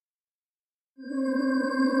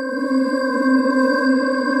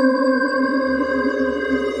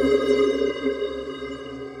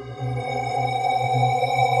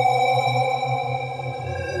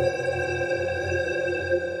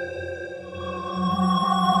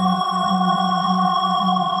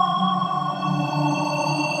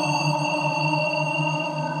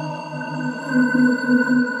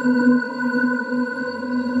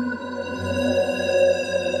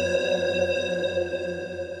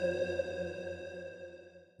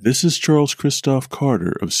This is Charles Christoph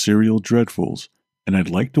Carter of Serial Dreadfuls, and I'd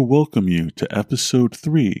like to welcome you to Episode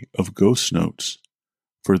 3 of Ghost Notes.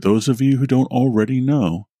 For those of you who don't already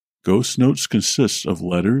know, Ghost Notes consists of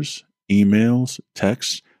letters, emails,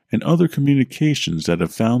 texts, and other communications that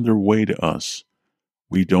have found their way to us.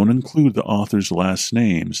 We don't include the author's last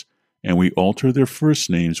names, and we alter their first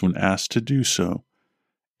names when asked to do so.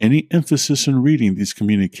 Any emphasis in reading these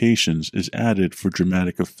communications is added for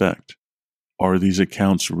dramatic effect. Are these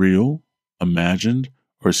accounts real, imagined,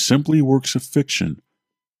 or simply works of fiction?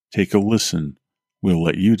 Take a listen. We'll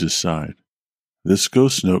let you decide. This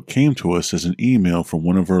ghost note came to us as an email from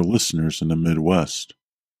one of our listeners in the Midwest.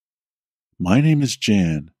 My name is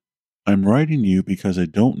Jan. I'm writing you because I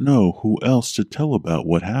don't know who else to tell about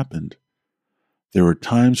what happened. There are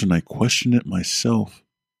times when I question it myself.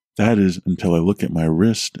 That is, until I look at my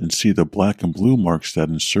wrist and see the black and blue marks that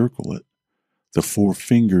encircle it. The 4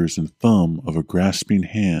 fingers and thumb of a grasping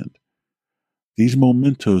hand. These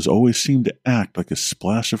mementos always seem to act like a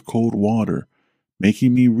splash of cold water,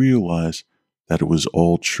 making me realize that it was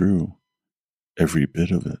all true. Every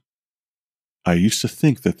bit of it. I used to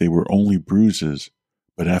think that they were only bruises,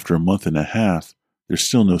 but after a month and a half, there's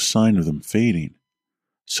still no sign of them fading.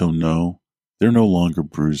 So no, they're no longer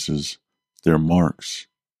bruises. They're marks.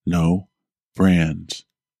 No, brands.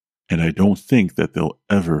 And I don't think that they'll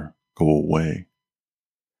ever go away.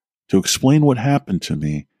 To explain what happened to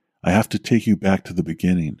me, I have to take you back to the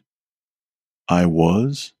beginning. I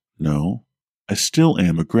still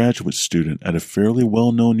am a graduate student at a fairly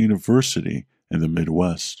well-known university in the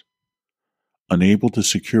Midwest. Unable to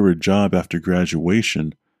secure a job after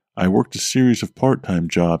graduation, I worked a series of part-time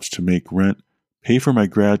jobs to make rent, pay for my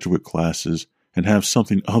graduate classes, and have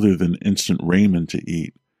something other than instant ramen to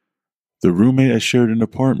eat. The roommate I shared an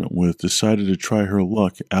apartment with decided to try her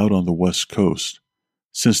luck out on the West Coast.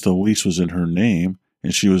 Since the lease was in her name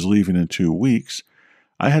and she was leaving in 2 weeks,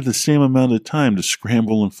 I had the same amount of time to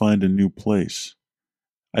scramble and find a new place.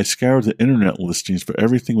 I scoured the internet listings, but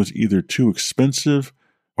everything was either too expensive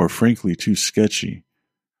or frankly too sketchy.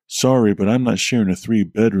 Sorry, but I'm not sharing a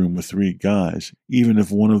 3-bedroom with 3 guys, even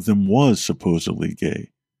if one of them was supposedly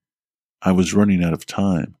gay. I was running out of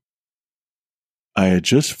time. I had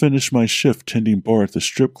just finished my shift tending bar at the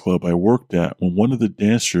strip club I worked at when one of the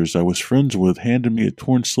dancers I was friends with handed me a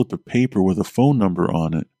torn slip of paper with a phone number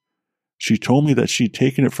on it. She told me that she'd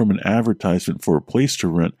taken it from an advertisement for a place to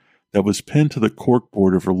rent that was pinned to the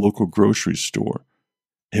corkboard of her local grocery store.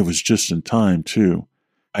 It was just in time, too.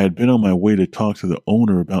 I had been on my way to talk to the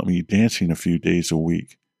owner about me dancing a few days a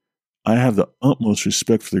week. I have the utmost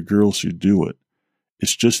respect for the girls who do it.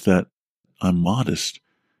 It's just that I'm modest.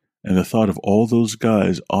 And the thought of all those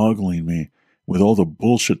guys ogling me with all the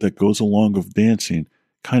bullshit that goes along with dancing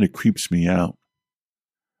kind of creeps me out.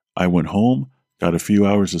 I went home, got a few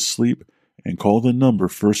hours of sleep, and called the number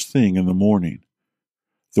first thing in the morning.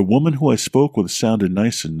 The woman who I spoke with sounded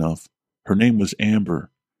nice enough. Her name was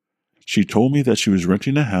Amber. She told me that she was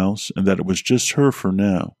renting a house and that it was just her for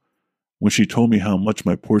now. When she told me how much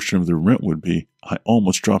my portion of the rent would be, I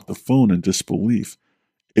almost dropped the phone in disbelief.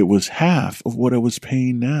 It was half of what I was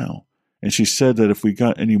paying now, and she said that if we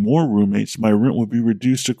got any more roommates, my rent would be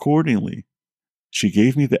reduced accordingly. She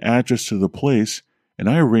gave me the address to the place, and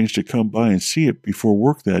I arranged to come by and see it before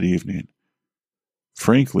work that evening.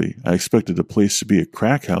 Frankly, I expected the place to be a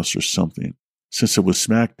crack house or something, since it was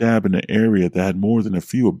smack dab in an area that had more than a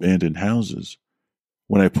few abandoned houses.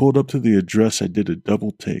 When I pulled up to the address, I did a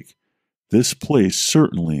double take. This place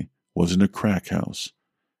certainly wasn't a crack house.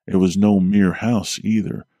 It was no mere house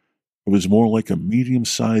either. It was more like a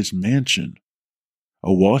medium-sized mansion.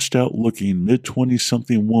 A washed-out-looking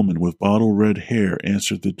mid-20-something woman with bottle-red hair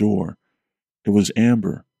answered the door. It was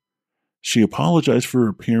Amber. She apologized for her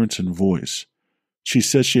appearance and voice. She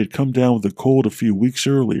said she had come down with a cold a few weeks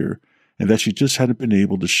earlier and that she just hadn't been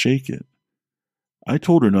able to shake it. I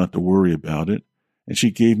told her not to worry about it, and she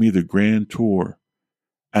gave me the grand tour.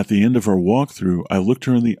 At the end of our walkthrough, I looked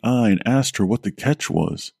her in the eye and asked her what the catch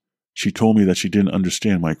was. She told me that she didn't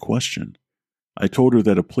understand my question. I told her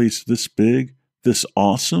that a place this big, this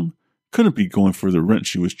awesome, couldn't be going for the rent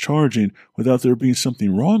she was charging without there being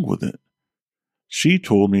something wrong with it. She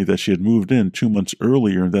told me that she had moved in 2 months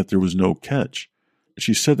earlier and that there was no catch.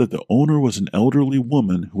 She said that the owner was an elderly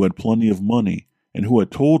woman who had plenty of money and who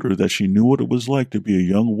had told her that she knew what it was like to be a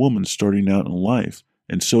young woman starting out in life,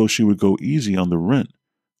 and so she would go easy on the rent.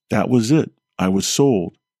 That was it. I was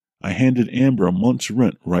sold. I handed Amber a month's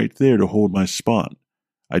rent right there to hold my spot.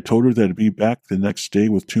 I told her that I'd be back the next day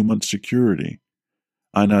with 2 months' security.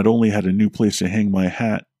 I not only had a new place to hang my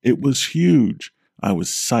hat, it was huge. I was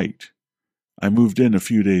psyched. I moved in a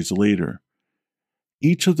few days later.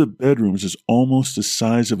 Each of the bedrooms is almost the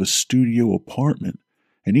size of a studio apartment,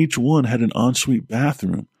 and each one had an ensuite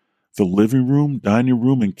bathroom. The living room, dining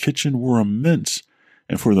room, and kitchen were immense,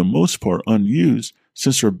 and for the most part unused,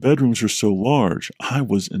 since our bedrooms were so large. I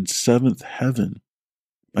was in seventh heaven.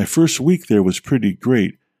 My first week there was pretty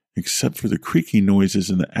great, except for the creaky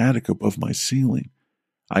noises in the attic above my ceiling.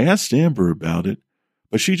 I asked Amber about it,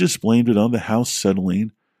 but she just blamed it on the house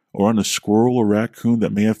settling, or on a squirrel or raccoon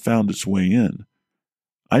that may have found its way in.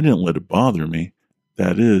 I didn't let it bother me,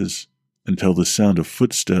 that is, until the sound of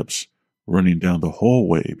footsteps running down the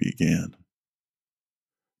hallway began.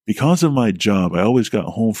 Because of my job, I always got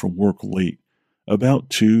home from work late, about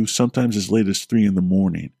 2, sometimes as late as 3 in the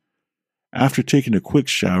morning. After taking a quick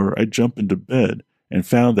shower, I'd jump into bed and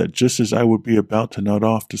found that just as I would be about to nod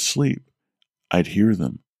off to sleep, I'd hear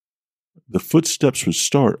them. The footsteps would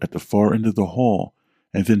start at the far end of the hall,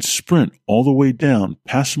 and then sprint all the way down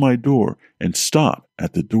past my door and stop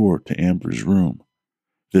at the door to Amber's room.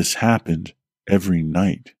 This happened every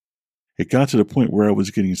night. It got to the point where I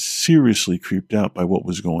was getting seriously creeped out by what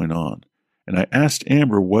was going on, and I asked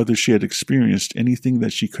Amber whether she had experienced anything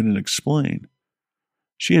that she couldn't explain.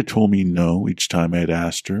 She had told me no each time I had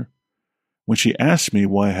asked her. When she asked me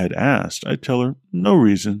why I had asked, I'd tell her no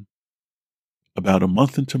reason. About a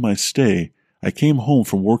month into my stay, I came home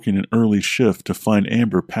from working an early shift to find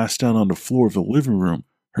Amber passed out on the floor of the living room,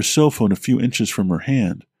 her cell phone a few inches from her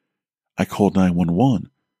hand. I called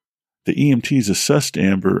 911. The EMTs assessed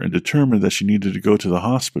Amber and determined that she needed to go to the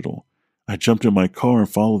hospital. I jumped in my car and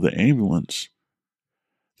followed the ambulance.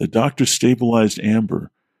 The doctors stabilized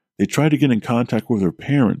Amber. They tried to get in contact with her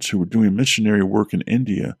parents who were doing missionary work in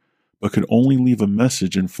India, but could only leave a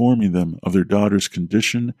message informing them of their daughter's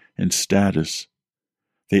condition and status.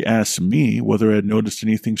 They asked me whether I had noticed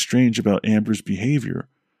anything strange about Amber's behavior,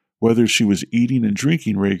 whether she was eating and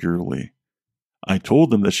drinking regularly. I told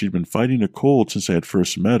them that she'd been fighting a cold since I had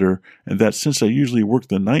first met her, and that since I usually worked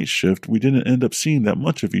the night shift, we didn't end up seeing that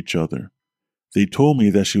much of each other. They told me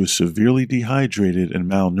that she was severely dehydrated and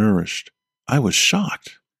malnourished. I was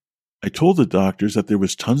shocked. I told the doctors that there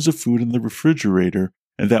was tons of food in the refrigerator,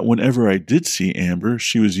 and that whenever I did see Amber,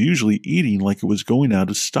 she was usually eating like it was going out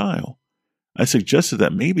of style. I suggested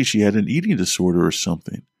that maybe she had an eating disorder or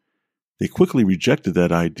something. They quickly rejected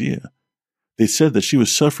that idea. They said that she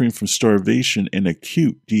was suffering from starvation and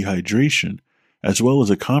acute dehydration, as well as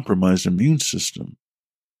a compromised immune system.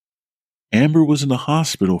 Amber was in the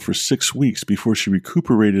hospital for 6 weeks before she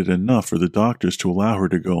recuperated enough for the doctors to allow her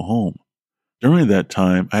to go home. During that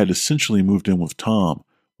time, I had essentially moved in with Tom,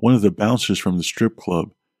 one of the bouncers from the strip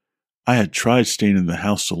club. I had tried staying in the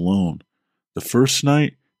house alone. The first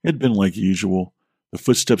night, it had been like usual. The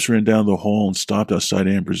footsteps ran down the hall and stopped outside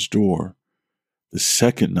Amber's door. The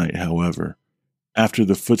second night, however, after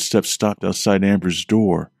the footsteps stopped outside Amber's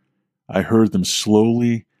door, I heard them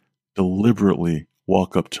slowly, deliberately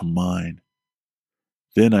walk up to mine.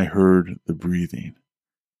 Then I heard the breathing.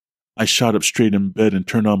 I shot up straight in bed and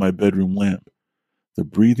turned on my bedroom lamp. The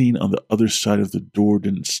breathing on the other side of the door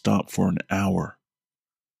didn't stop for an hour.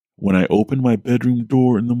 When I opened my bedroom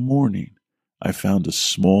door in the morning, I found a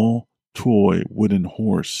small, toy wooden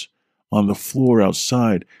horse on the floor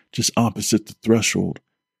outside just opposite the threshold.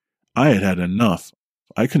 I had had enough.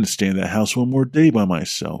 I couldn't stay in that house one more day by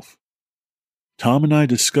myself. Tom and I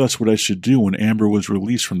discussed what I should do when Amber was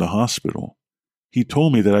released from the hospital. He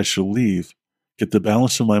told me that I should leave, get the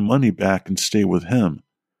balance of my money back, and stay with him.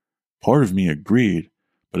 Part of me agreed,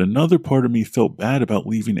 but another part of me felt bad about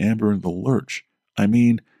leaving Amber in the lurch. I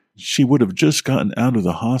mean, she would have just gotten out of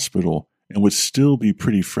the hospital and would still be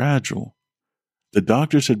pretty fragile. The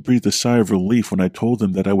doctors had breathed a sigh of relief when I told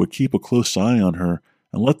them that I would keep a close eye on her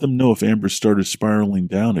and let them know if Amber started spiraling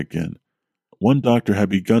down again. One doctor had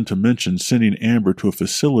begun to mention sending Amber to a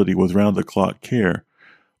facility with round-the-clock care,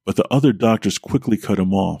 but the other doctors quickly cut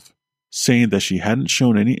him off, saying that she hadn't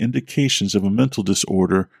shown any indications of a mental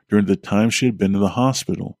disorder during the time she had been in the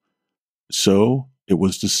hospital. So, it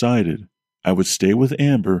was decided I would stay with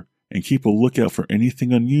Amber and keep a lookout for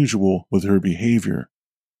anything unusual with her behavior.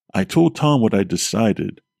 I told Tom what I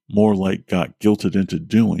decided, more like got guilted into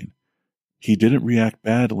doing. He didn't react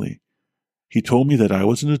badly. He told me that I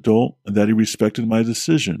was an adult and that he respected my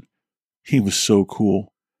decision. He was so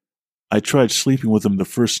cool. I tried sleeping with him the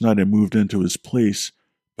first night I moved into his place,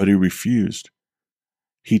 but he refused.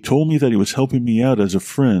 He told me that he was helping me out as a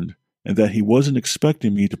friend and that he wasn't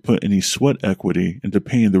expecting me to put any sweat equity into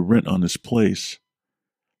paying the rent on his place.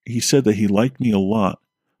 He said that he liked me a lot,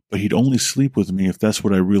 but he'd only sleep with me if that's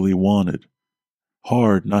what I really wanted.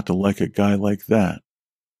 Hard not to like a guy like that.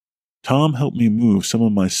 Tom helped me move some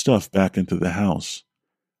of my stuff back into the house.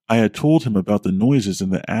 I had told him about the noises in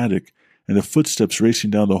the attic and the footsteps racing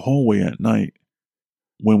down the hallway at night.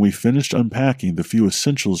 When we finished unpacking the few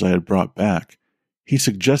essentials I had brought back, he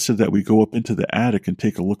suggested that we go up into the attic and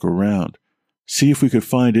take a look around, see if we could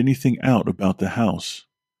find anything out about the house.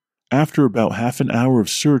 After about half an hour of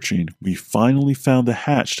searching, we finally found the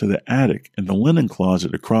hatch to the attic and the linen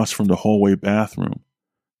closet across from the hallway bathroom.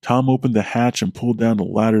 Tom opened the hatch and pulled down the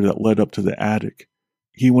ladder that led up to the attic.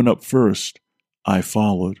 He went up first. I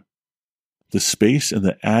followed. The space in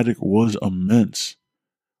the attic was immense.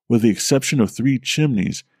 With the exception of 3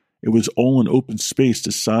 chimneys, it was all an open space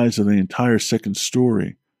the size of the entire second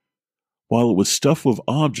story. While it was stuffed with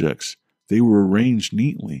objects, they were arranged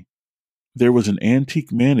neatly. There was an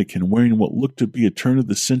antique mannequin wearing what looked to be a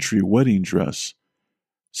turn-of-the-century wedding dress.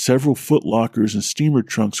 Several footlockers and steamer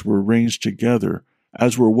trunks were arranged together,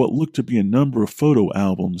 as were what looked to be a number of photo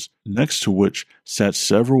albums, next to which sat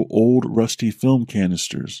several old, rusty film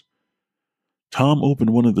canisters. Tom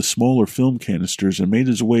opened one of the smaller film canisters and made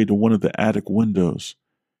his way to one of the attic windows.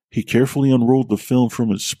 He carefully unrolled the film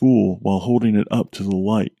from its spool while holding it up to the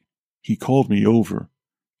light. He called me over.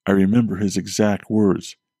 I remember his exact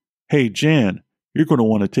words. "Hey, Jan, you're going to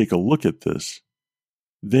want to take a look at this."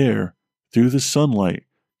 There, through the sunlight,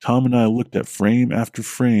 Tom and I looked at frame after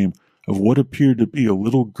frame of what appeared to be a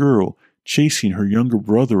little girl chasing her younger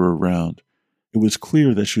brother around. It was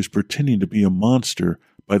clear that she was pretending to be a monster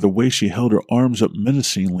by the way she held her arms up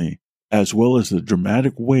menacingly, as well as the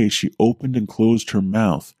dramatic way she opened and closed her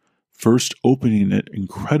mouth, first opening it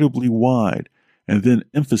incredibly wide and then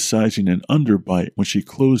emphasizing an underbite when she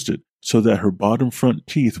closed it so that her bottom front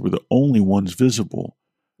teeth were the only ones visible.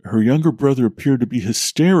 Her younger brother appeared to be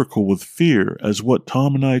hysterical with fear as what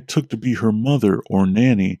Tom and I took to be her mother or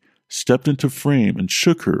nanny stepped into frame and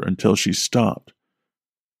shook her until she stopped.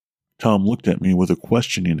 Tom looked at me with a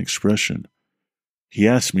questioning expression. He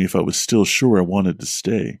asked me if I was still sure I wanted to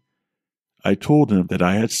stay. I told him that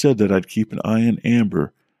I had said that I'd keep an eye on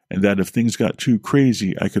Amber and that if things got too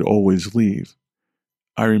crazy, I could always leave.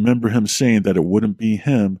 I remember him saying that it wouldn't be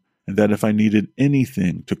him and that if I needed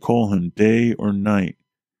anything to call him day or night.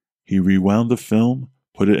 He rewound the film,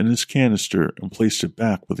 put it in his canister, and placed it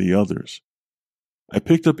back with the others. I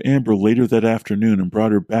picked up Amber later that afternoon and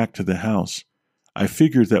brought her back to the house. I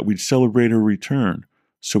figured that we'd celebrate her return,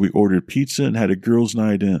 so we ordered pizza and had a girls'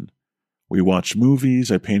 night in. We watched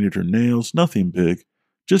movies, I painted her nails, nothing big,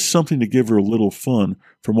 just something to give her a little fun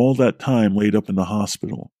from all that time laid up in the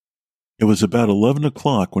hospital. It was about 11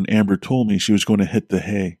 o'clock when Amber told me she was going to hit the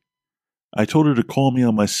hay. I told her to call me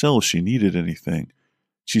on my cell if she needed anything.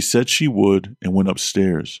 She said she would and went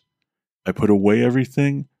upstairs. I put away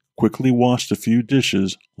everything, quickly washed a few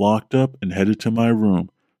dishes, locked up, and headed to my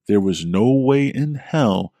room. There was no way in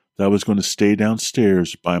hell that I was going to stay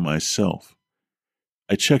downstairs by myself.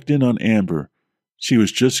 I checked in on Amber. She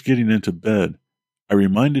was just getting into bed. I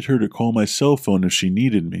reminded her to call my cell phone if she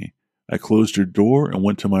needed me. I closed her door and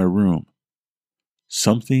went to my room.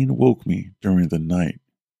 Something woke me during the night.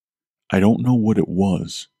 I don't know what it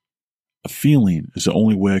was. A feeling is the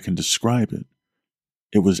only way I can describe it.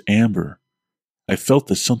 It was Amber. I felt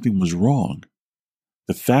that something was wrong.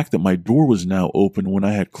 The fact that my door was now open when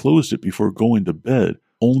I had closed it before going to bed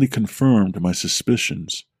only confirmed my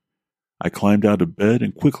suspicions. I climbed out of bed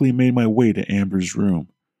and quickly made my way to Amber's room.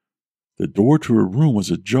 The door to her room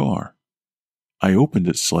was ajar. I opened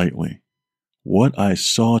it slightly. What I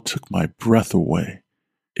saw took my breath away.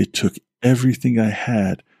 It took everything I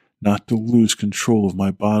had not to lose control of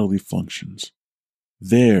my bodily functions.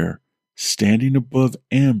 There, standing above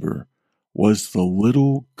Amber, was the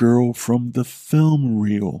little girl from the film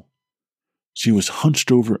reel. She was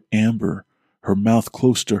hunched over Amber, her mouth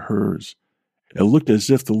close to hers. It looked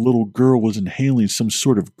as if the little girl was inhaling some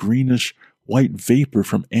sort of greenish white vapor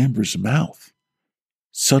from Amber's mouth.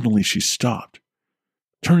 Suddenly she stopped,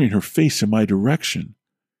 turning her face in my direction.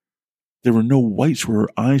 There were no whites where her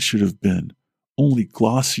eyes should have been, only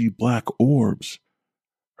glossy black orbs.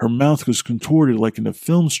 Her mouth was contorted like in a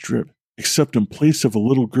film strip, except in place of a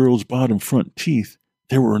little girl's bottom front teeth,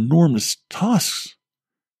 there were enormous tusks.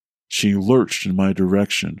 She lurched in my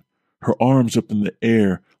direction, her arms up in the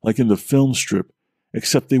air like in the film strip,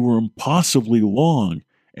 except they were impossibly long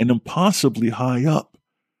and impossibly high up.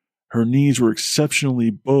 Her knees were exceptionally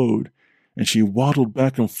bowed, and she waddled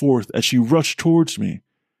back and forth as she rushed towards me.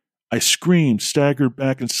 I screamed, staggered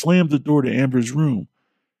back, and slammed the door to Amber's room.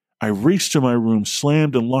 I raced to my room,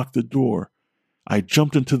 slammed and locked the door. I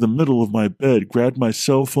jumped into the middle of my bed, grabbed my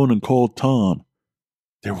cell phone, and called Tom.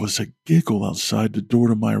 There was a giggle outside the door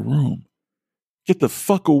to my room. "Get the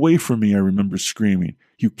fuck away from me," I remember screaming.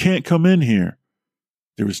 "You can't come in here."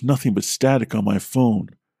 There was nothing but static on my phone.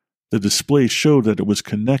 The display showed that it was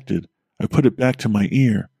connected. I put it back to my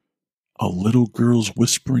ear. A little girl's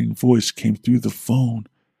whispering voice came through the phone.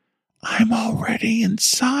 "I'm already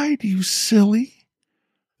inside, you silly."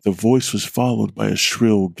 The voice was followed by a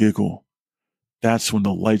shrill giggle. That's when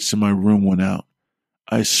the lights in my room went out.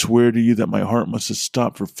 I swear to you that my heart must have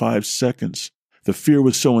stopped for 5 seconds. The fear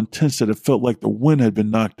was so intense that it felt like the wind had been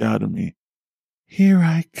knocked out of me. "Here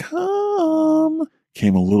I come,"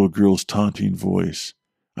 came a little girl's taunting voice.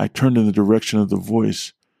 I turned in the direction of the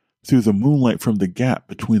voice. Through the moonlight from the gap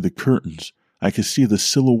between the curtains, I could see the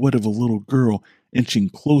silhouette of a little girl inching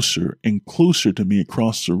closer and closer to me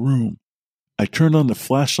across the room. I turned on the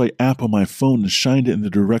flashlight app on my phone and shined it in the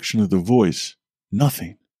direction of the voice.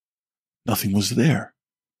 Nothing. Nothing was there.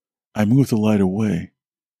 I moved the light away.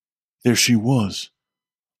 There she was,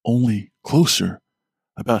 only closer,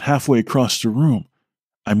 about halfway across the room.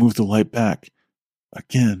 I moved the light back.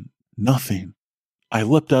 Again, nothing. I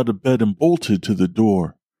leapt out of bed and bolted to the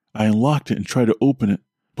door. I unlocked it and tried to open it,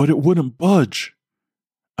 but it wouldn't budge.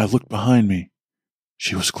 I looked behind me.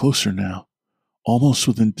 She was closer now, almost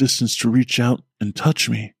within distance to reach out and touch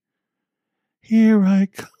me. "Here I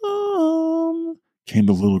come," came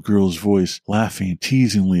the little girl's voice, laughing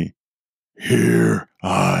teasingly. "Here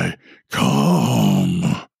I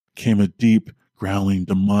come," came a deep, growling,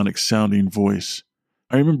 demonic-sounding voice.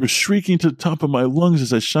 I remember shrieking to the top of my lungs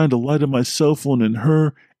as I shined a light on my cell phone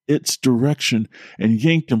in its direction, and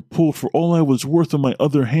yanked and pulled for all I was worth on my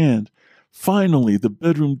other hand. Finally, the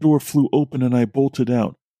bedroom door flew open and I bolted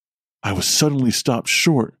out. I was suddenly stopped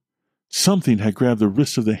short. Something had grabbed the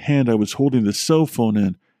wrist of the hand I was holding the cell phone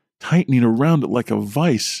in, tightening around it like a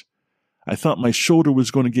vice. I thought my shoulder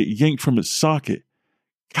was going to get yanked from its socket.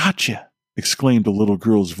 "Gotcha!" exclaimed the little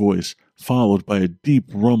girl's voice, followed by a deep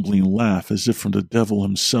rumbling laugh as if from the devil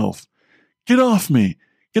himself. "Get off me!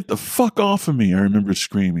 Get the fuck off of me!" I remember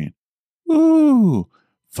screaming. "Ooh,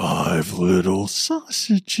 5 little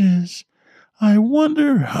sausages. I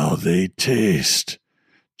wonder how they taste.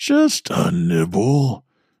 Just a nibble.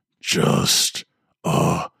 Just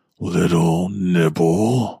a little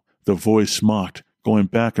nibble," the voice mocked, going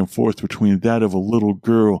back and forth between that of a little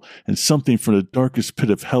girl and something from the darkest pit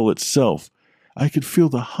of hell itself. I could feel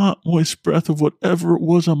the hot, moist breath of whatever it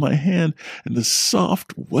was on my hand and the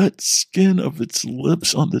soft, wet skin of its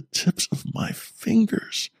lips on the tips of my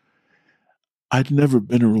fingers. I'd never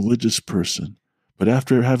been a religious person, but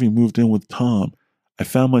after having moved in with Tom, I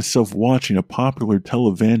found myself watching a popular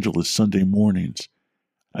televangelist Sunday mornings.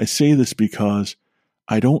 I say this because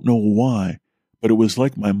I don't know why, but it was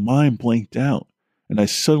like my mind blanked out, and I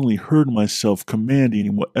suddenly heard myself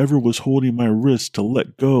commanding whatever was holding my wrist to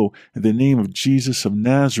let go in the name of Jesus of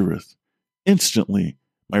Nazareth. Instantly,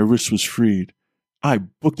 my wrist was freed. I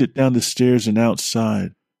booked it down the stairs and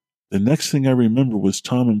outside. The next thing I remember was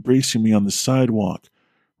Tom embracing me on the sidewalk,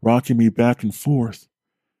 rocking me back and forth.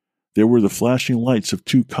 There were the flashing lights of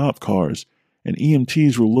 2 cop cars, and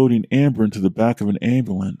EMTs were loading Amber into the back of an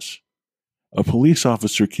ambulance. A police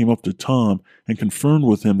officer came up to Tom and confirmed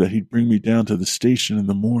with him that he'd bring me down to the station in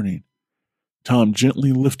the morning. Tom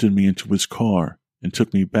gently lifted me into his car and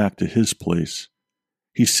took me back to his place.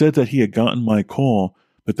 He said that he had gotten my call,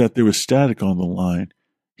 but that there was static on the line.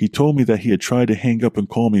 He told me that he had tried to hang up and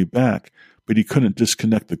call me back, but he couldn't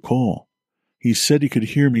disconnect the call. He said he could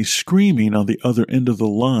hear me screaming on the other end of the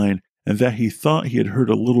line and that he thought he had heard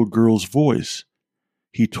a little girl's voice.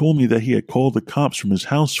 He told me that he had called the cops from his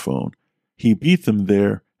house phone. He beat them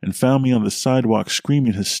there and found me on the sidewalk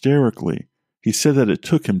screaming hysterically. He said that it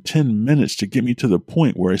took him 10 minutes to get me to the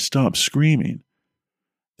point where I stopped screaming.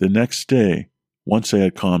 The next day, once I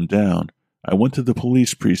had calmed down, I went to the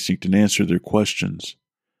police precinct and answered their questions.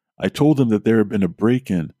 I told them that there had been a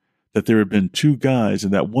break-in, that there had been 2 guys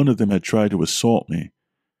and that one of them had tried to assault me.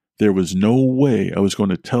 There was no way I was going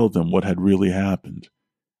to tell them what had really happened.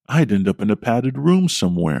 I'd end up in a padded room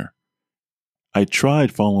somewhere. I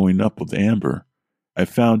tried following up with Amber. I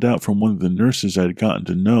found out from one of the nurses I had gotten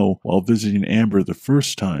to know while visiting Amber the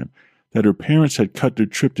first time that her parents had cut their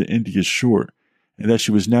trip to India short and that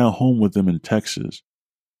she was now home with them in Texas.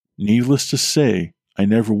 Needless to say, I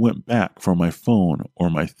never went back for my phone or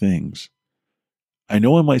my things. I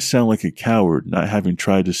know I might sound like a coward not having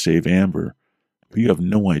tried to save Amber, but you have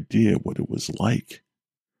no idea what it was like.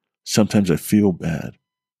 Sometimes I feel bad,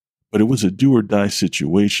 but it was a do-or-die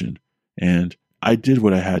situation, and I did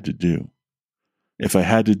what I had to do. If I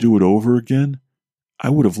had to do it over again, I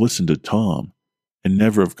would have listened to Tom and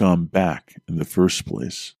never have gone back in the first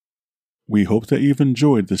place. We hope that you've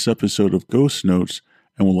enjoyed this episode of Ghost Notes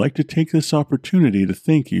and would like to take this opportunity to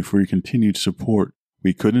thank you for your continued support.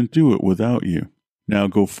 We couldn't do it without you. Now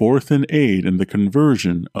go forth and aid in the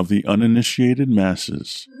conversion of the uninitiated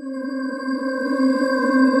masses.